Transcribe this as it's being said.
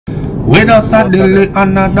With us a dilly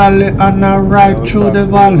and a dolly and a ride through the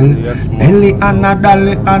valley. Dilly and a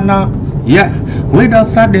dolly and a, yeah. With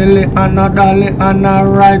us a dilly and a dolly and a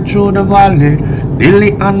ride through the valley.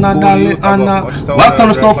 Dilly and a dolly and a.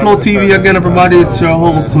 Welcome to Souflotv TV again, everybody. It's your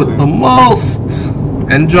host with the most.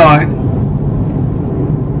 Enjoy.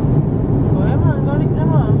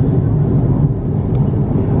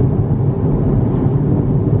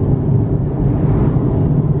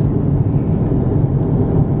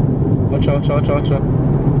 Watch.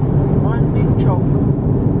 One big choke.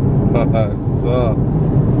 So.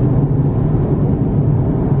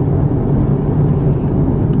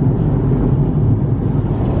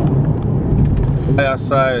 Fire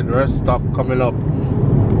side, rest stop coming up.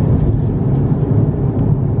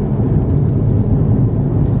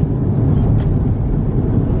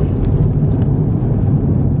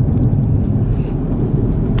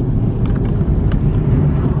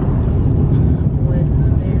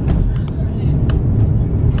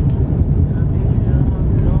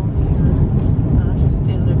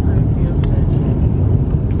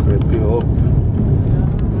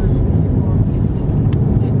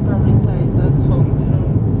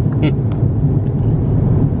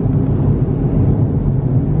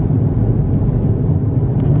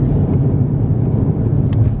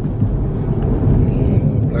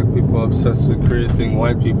 Obsessed with creating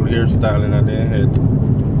white people hairstyling on their head.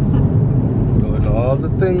 Doing all the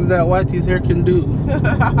things that whitey's hair can do.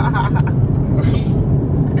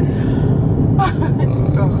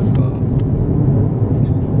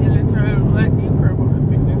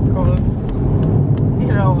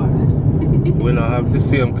 We don't have the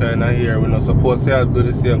same kind of hair. We're not supposed to do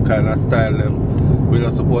the same kind of style them. We're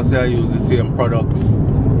not supposed to use the same products.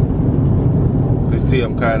 The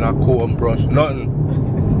same kind of comb brush. Nothing.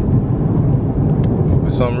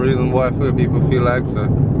 For some reason, boy, I feel people feel like so.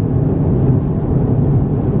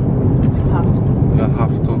 You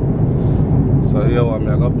have to. So here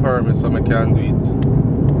I got permit so I can do it.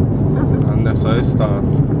 And that's how it start.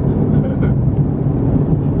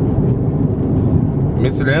 I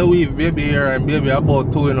see them weave baby here and baby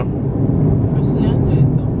about two, you know.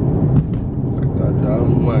 God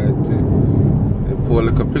almighty. They pour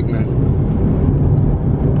like a picnic.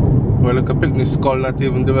 Well, like a picnic skull not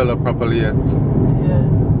even developed properly yet.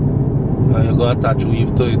 And you go attach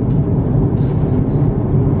weave to it.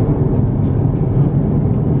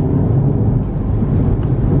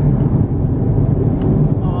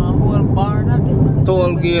 Whole bar that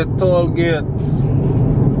Toll gate.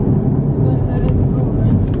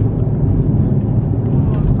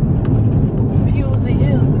 Pusey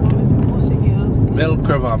Hill. Pusey Hill. Milk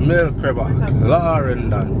River.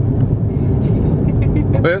 Clarendon.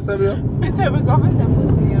 Where you say, bro? We said we go for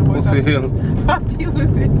Pusey Hill. Pusey Hill.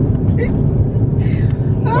 Pusey.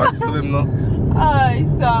 Watch Slim now. Aye,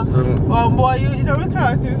 so one boy, you know, we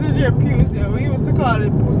class used to name Pusey. We used to call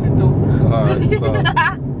him Pussy too. Alright, so.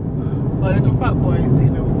 But like a fat boy, you see,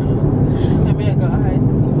 in our class. And me, I got high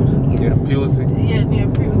school. Yeah, Pusey. Yeah, near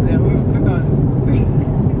Pusey. We used to call him Pussy.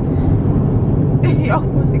 Yo,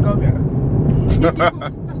 Pussy, come here. He used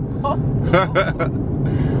to cuss.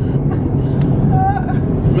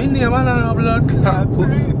 Me name and no blood clot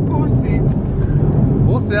Pussy. Pussy.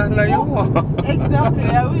 Pussy and no you. Exactly. I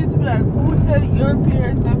used to be like, who tell your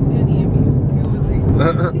parents that their name you Pussy?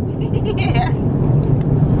 Yeah.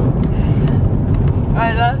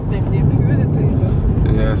 I lost them, they Pussy too, you know.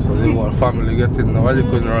 Yeah, so they want family getting now. Why they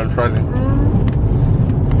couldn't run from it?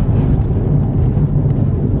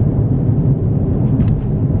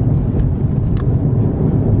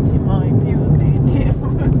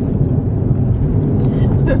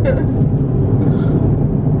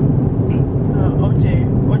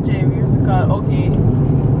 OJ, we used to call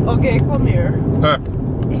okay, come here. Huh.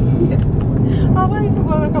 How about you to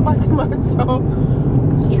go like a Batman, so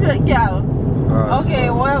straight gal. Okay,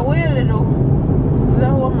 so. what do you do? Is that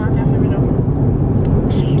homework you have to do?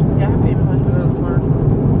 You have to pay me $100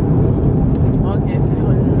 first. Okay, so you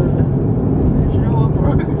 $100. It's your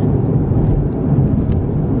homework.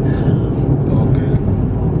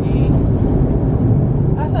 Okay.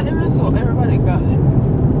 That's what everybody got it.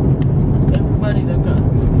 Everybody that got it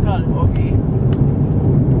call him okay.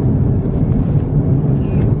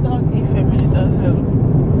 You start effeminate as hell.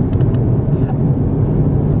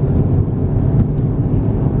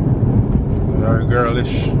 Very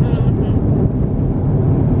girlish. You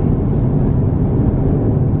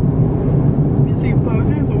see,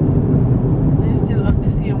 they still have the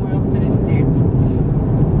same way up to this day.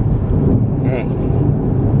 I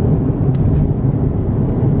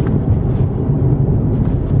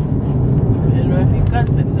don't know if you can't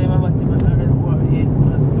say my body, but I don't worry.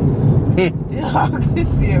 Still act the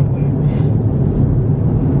same way.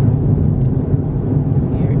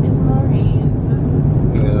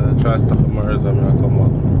 try stuff in my resume and come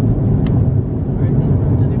back.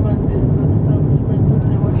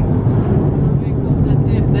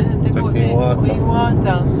 Taking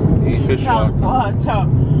water. Eat fish water.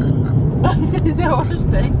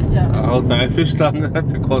 Out the fish tank,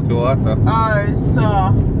 take out the water. Alright,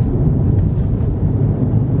 so.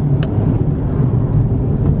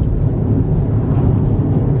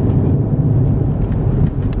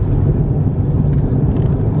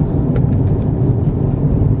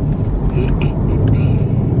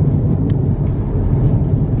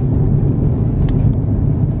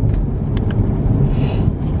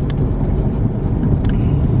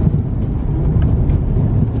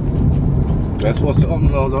 That's supposed to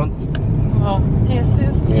open now, don't? Oh, taste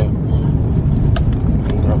this? Yeah.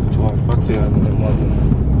 Grab it to our patty and the morning.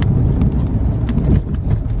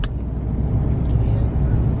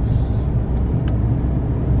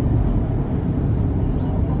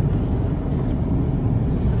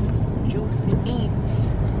 Juicy meats.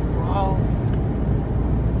 Wow.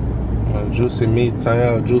 Juicy meat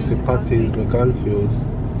and juicy patties, me confused.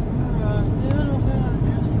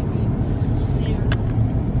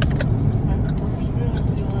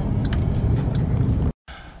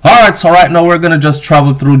 Alright, so right now we're gonna just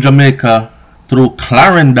travel through Jamaica, through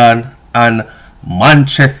Clarendon and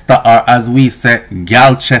Manchester, or as we say,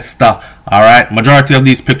 Galchester. Alright, majority of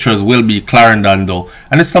these pictures will be Clarendon though,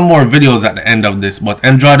 and there's some more videos at the end of this, but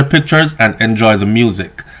enjoy the pictures and enjoy the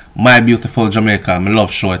music. My beautiful Jamaica, I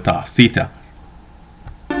love show it off. See ya.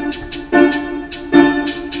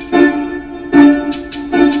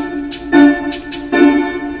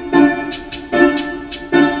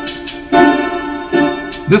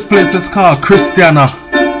 This place is called Christiana.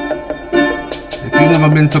 If you've never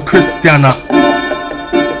been to Christiana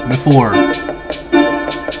before,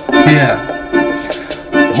 here,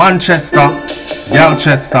 Manchester,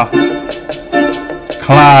 Galchester,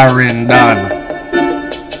 Clarendon,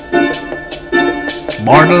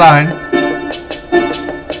 borderline,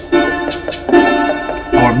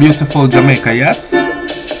 our beautiful Jamaica, yes?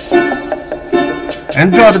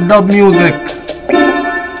 Enjoy the dub music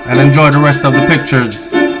and enjoy the rest of the pictures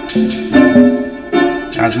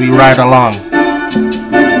as we ride along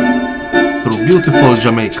through beautiful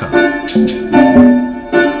Jamaica.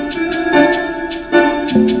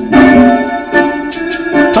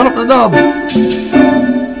 Turn up the dub.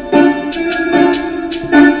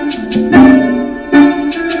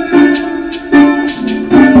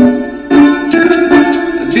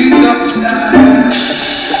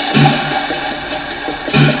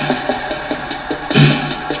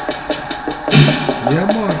 Yeah,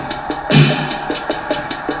 man.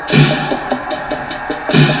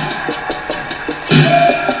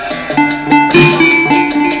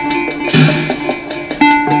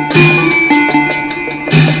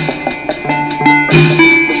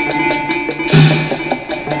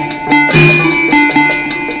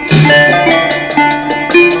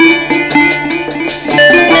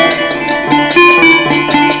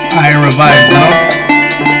 I revived now.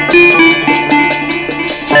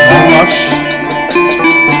 No rush.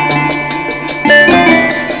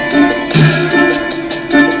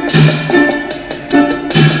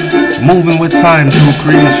 Moving with time through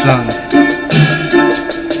creation.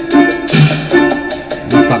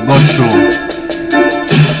 That's a God show.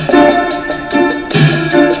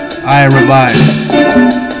 I revive.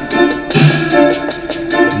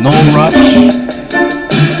 No rush.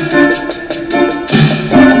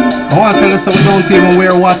 I want to tell you so we don't even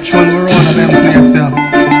wear watch when we're on them place here.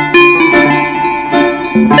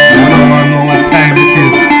 We don't want to know what time it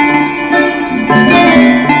is.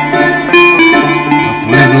 Just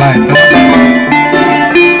live life,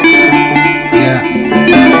 yeah.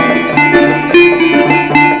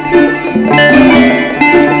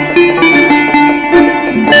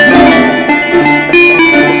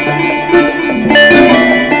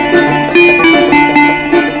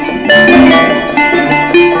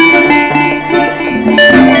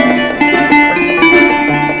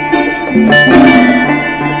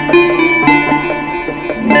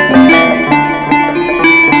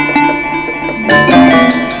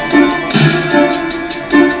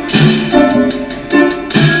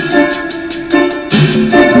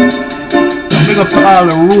 Big up to all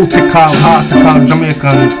the rootical, artical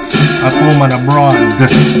Jamaicans at home and abroad.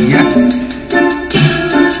 Yes.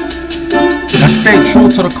 Let's stay true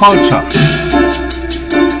to the culture.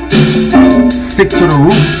 Stick to the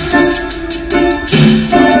roots.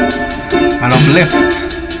 And uplift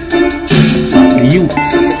the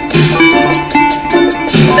youths.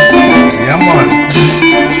 Yeah, man.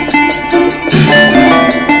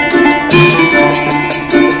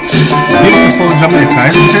 Beautiful Jamaica,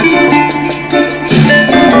 isn't it?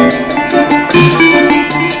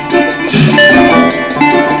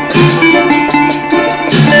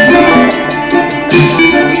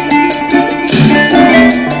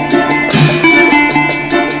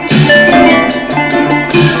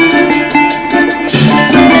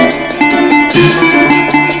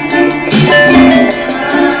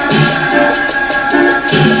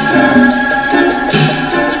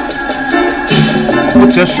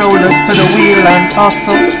 Put your shoulders to the wheel and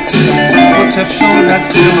hustle. Put your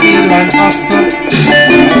shoulders to the wheel and hustle.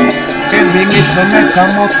 Every nickel make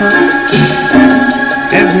a muckle.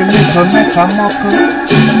 Every nickel make a muckle.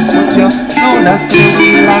 Put your shoulders to the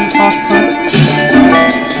wheel and hustle.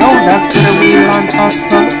 Shoulders to the wheel and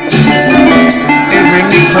hustle. Every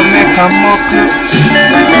nickel make a muckle.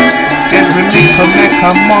 Every nickel make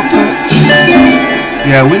a muckle.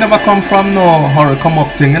 Yeah, we never come from no hurry come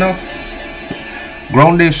up thing, you know.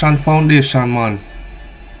 Groundation, foundation, man.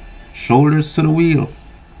 Shoulders to the wheel,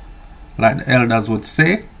 like the elders would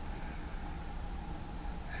say.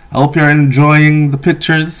 I hope you're enjoying the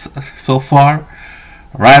pictures so far.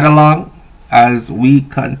 Right along as we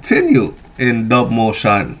continue in dub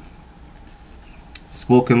motion.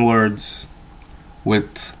 Spoken words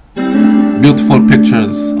with beautiful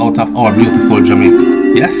pictures out of our beautiful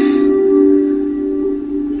Jamaica. Yes.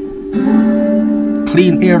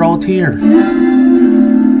 Clean air out here.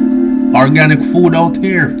 Organic food out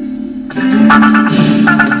here.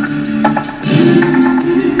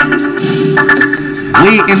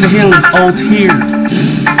 Way in the hills out here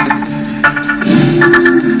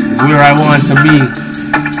is where I want to be.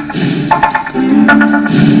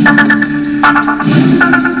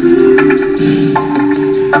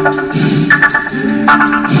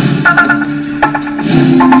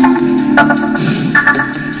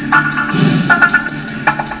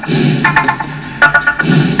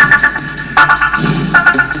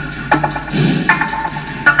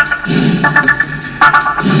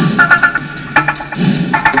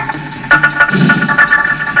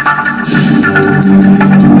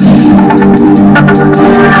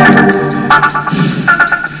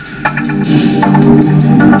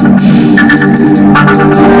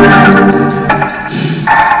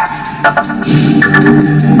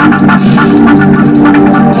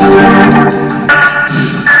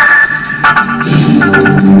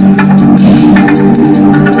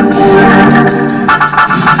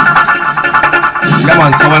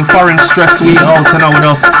 So when foreign stress we out and now with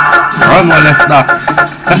us, run well left that.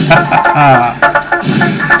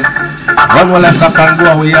 Run well left that and go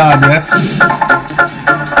away yard, yes.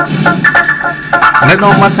 And it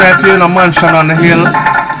don't matter if you're in a mansion on the hill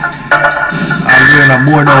or you're in a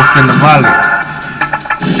boardhouse in the valley.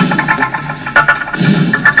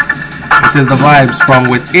 It is the vibes from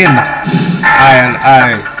within. I and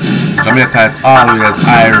I. Jamaica is always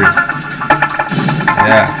irie.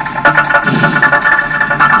 Yeah.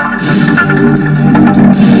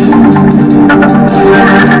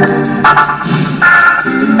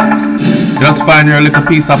 Just find your little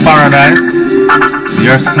piece of paradise,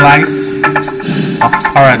 your slice of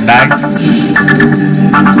paradise.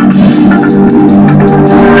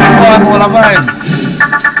 And all the vibes.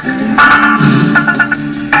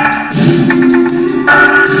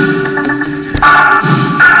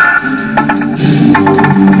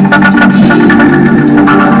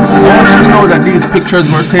 I want you to know that these pictures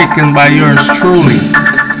were taken by yours truly.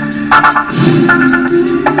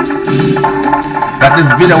 That this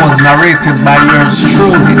video was narrated by yours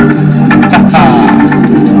truly.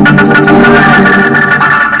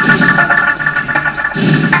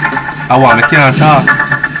 I want, I can't talk.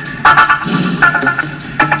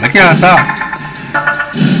 I can't talk.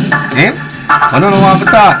 Eh? I don't know what to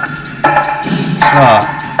talk. Sure.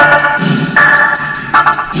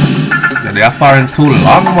 Yeah, they are foreign too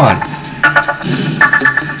long, man.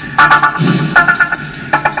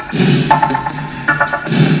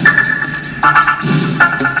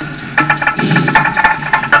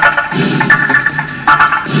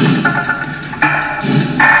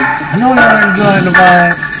 I know you're enjoying the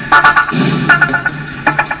vibes.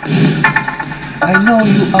 I know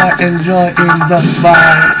you are enjoying the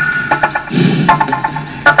vibes.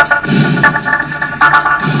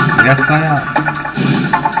 Yes, I am.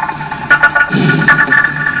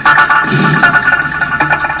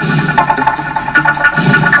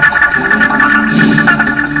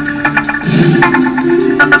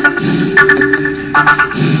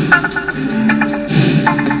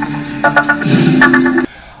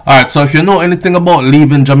 Alright, so if you know anything about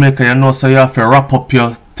leaving Jamaica, you know, so you have to wrap up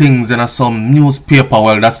your things in some newspaper.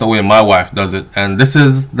 Well, that's the way my wife does it. And this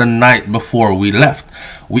is the night before we left.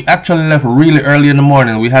 We actually left really early in the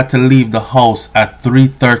morning. We had to leave the house at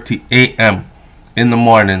 3:30 a.m. in the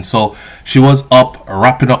morning. So she was up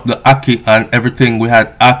wrapping up the ackee and everything. We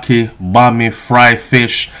had ackee, bami, fry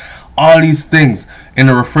fish, all these things in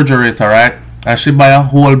the refrigerator, right? And she buy a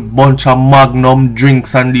whole bunch of Magnum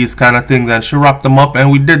drinks and these kind of things, and she wrapped them up,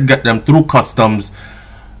 and we did get them through customs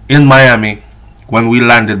in Miami when we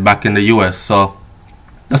landed back in the US. So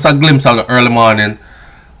that's a glimpse of the early morning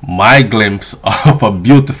my glimpse of a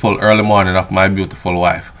beautiful early morning of my beautiful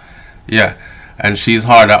wife. Yeah, and she's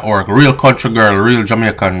hard at work. Real country girl, real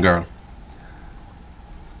Jamaican girl.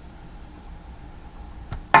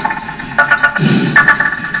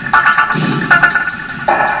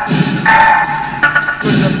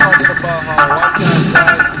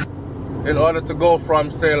 In order to go from,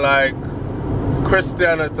 say, like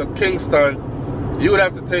Christiana to Kingston, you would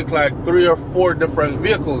have to take like 3 or 4 different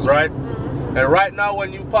vehicles, right? And right now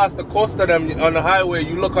when you pass the coast of them on the highway,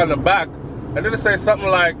 you look on the back and then it says something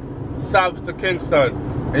like Sav to Kingston,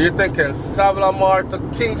 and you're thinking Savlamar to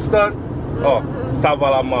Kingston. Oh,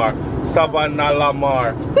 Savalamar,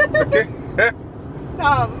 Savanalamar.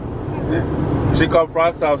 Sav. She come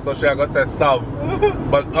from South, so she gonna say Sav.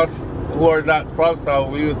 But us who are not from South,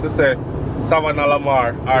 we used to say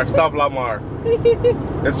Savanalamar or Savlamar.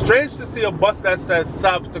 It's strange to see a bus that says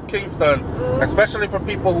Sav to Kingston, especially for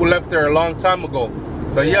people who left there a long time ago.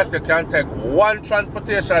 So yes, you can take one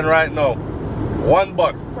transportation right now. One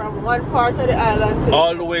bus. From one part of the island to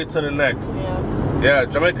all the way to the next. Yeah,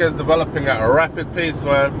 Jamaica is developing at a rapid pace,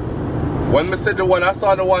 man. When I said the one, I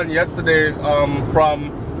saw the one yesterday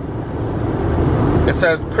from, it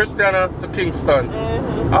says Christiana to Kingston.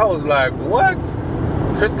 I was like, what?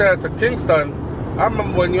 Christiana to Kingston? I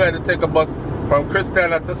remember when you had to take a bus from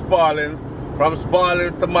Christiana to Spaldings, from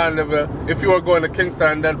Spaldings to Mandeville, if you were going to Kingston,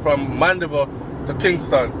 and then from Mandeville to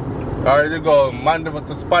Kingston. Or you go Mandeville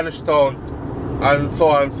to Spanish Town, and so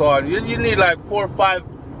on and so on. You need like 4 or 5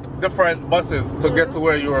 different buses to get to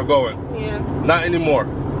where you were going. Yeah. Not anymore.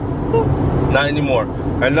 Not anymore.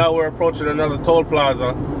 And now we're approaching another toll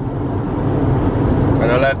plaza.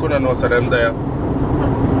 And I like couldn't know so them there.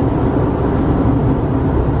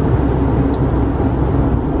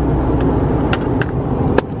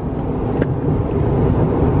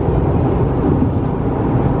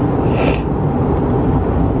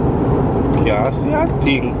 Yeah, I see a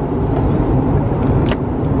thing.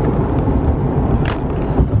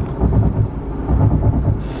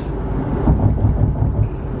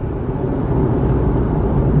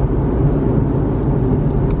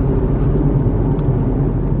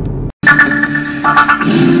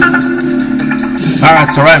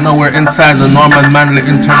 Alright, so right now we're inside the Norman Manley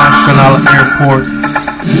International Airport.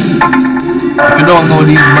 If you don't know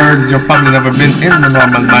these birds, you've probably never been in the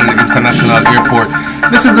Norman Manley International Airport.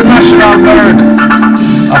 This is the national bird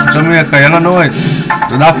of Jamaica, you don't know it.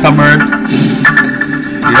 The doctor bird.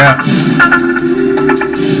 Yeah.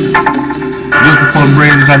 Beautiful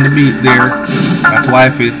brains on the beat there. That's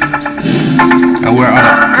wifey. And we're on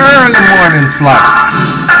an early morning flight.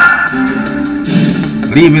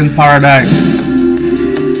 Leaving paradise.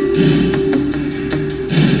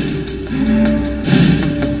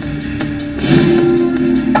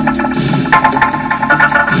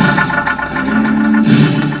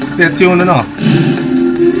 Stay tuned enough,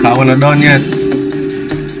 cause we're not done yet.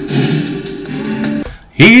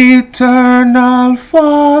 Eternal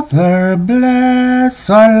Father, bless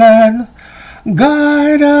our land,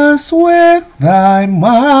 guide us with thy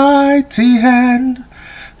mighty hand,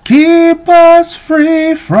 keep us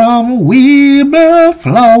free from weeble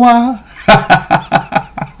flower.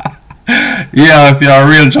 Yeah, if you're a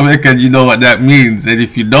real Jamaican, you know what that means. And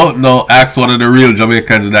if you don't know, ask one of the real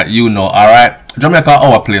Jamaicans that you know, alright? Jamaica,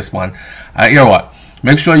 our place, man. Hear what?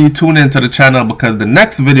 Make sure you tune into the channel, because the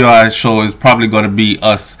next video I show is probably going to be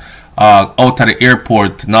us out at the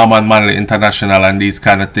airport, Norman Manley International, and these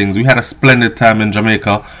kind of things. We had a splendid time in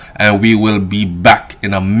Jamaica, and we will be back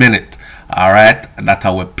in a minute. Alright? That's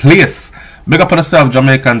our place. Big up on yourself,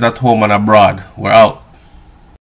 Jamaicans at home and abroad. We're out.